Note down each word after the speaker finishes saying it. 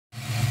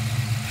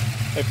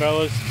Hey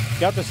fellas,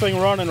 got this thing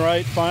running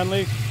right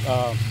finally.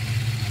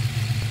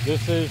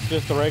 This is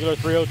just a regular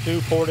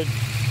 302 ported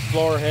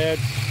floor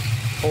heads,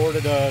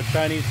 ported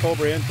Chinese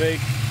Cobra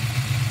intake,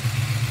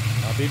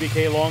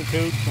 BBK long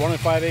tube, 1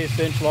 5/8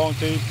 inch long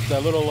tube.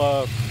 That little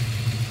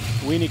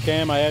weenie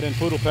cam I had in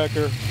Poodle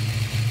Pecker.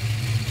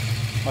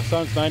 My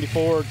son's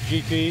 94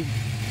 GT.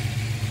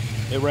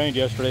 It rained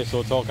yesterday, so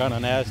it's all kind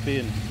of nasty,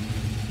 and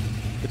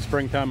it's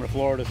springtime in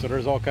Florida, so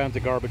there's all kinds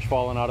of garbage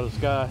falling out of the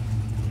sky.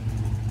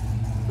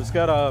 It's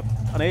got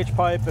an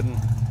H-pipe and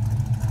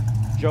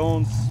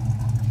Jones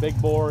big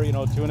bore,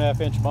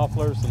 2.5 inch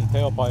mufflers and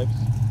tailpipes.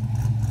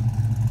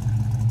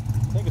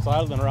 I think it's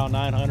idling around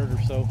 900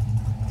 or so.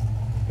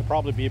 It'll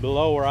probably be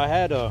below where I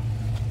had a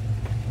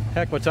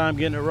heck of a time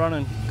getting it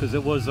running, because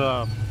it was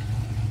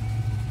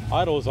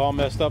idle was all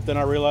messed up. Then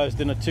I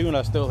realized in the tune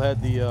I still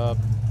had the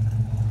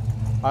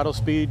idle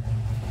speed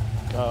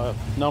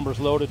numbers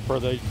loaded for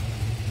the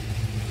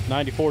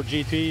 94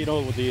 GT,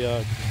 with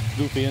the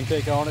goofy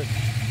intake on it.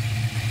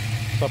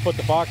 So I put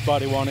the Fox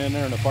body one in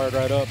there and it fired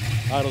right up.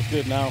 Idle's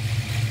good now.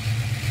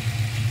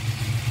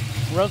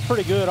 It runs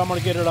pretty good. I'm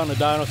gonna get it on the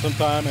dyno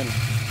sometime and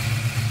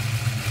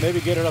maybe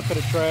get it up to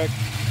the track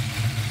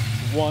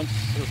once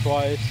or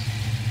twice.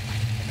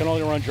 I can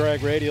only run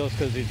drag radials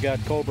because he's got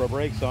Cobra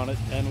brakes on it,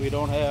 and we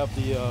don't have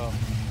the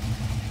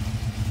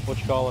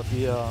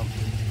the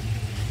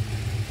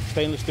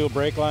stainless steel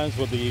brake lines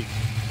with the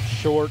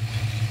short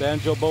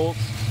banjo bolts,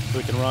 so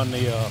we can run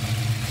the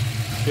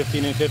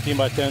 15 and 15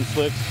 by 10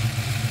 slicks.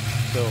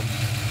 So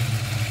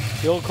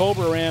the old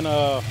Cobra ran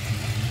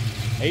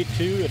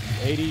 8.2 at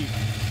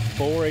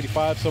 84,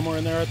 85, somewhere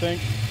in there, I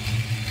think,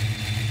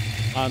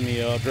 on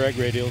the drag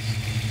radials.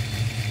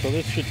 So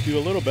this should do a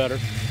little better.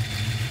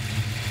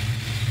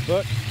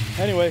 But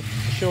anyway,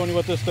 showing you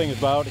what this thing is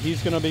about.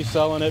 He's going to be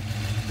selling it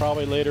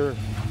probably later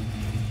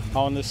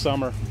on this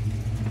summer.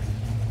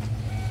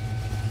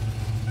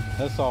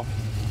 That's all.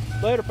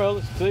 Later,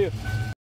 fellas. See you.